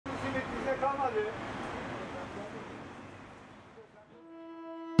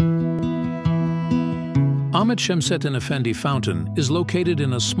Ahmet Şemsettin Efendi Fountain is located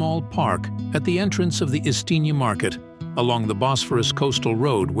in a small park at the entrance of the İstinye market, along the Bosphorus coastal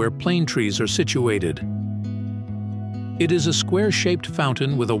road where plane trees are situated. It is a square-shaped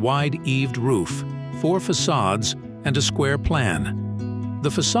fountain with a wide eaved roof, 4 facades, and a square plan.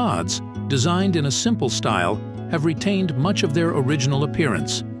 The facades, designed in a simple style, have retained much of their original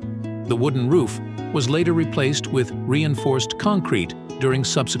appearance. The wooden roof was later replaced with reinforced concrete during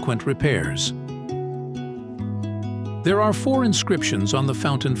subsequent repairs. There are 4 inscriptions on the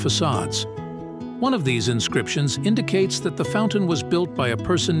fountain facades. One of these inscriptions indicates that the fountain was built by a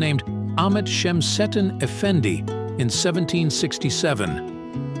person named Ahmet Şemsettin Efendi in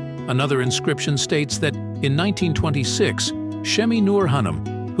 1767. Another inscription states that in 1926, Şem-i Nur Hanım,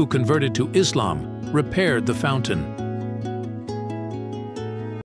 who converted to Islam, repaired the fountain.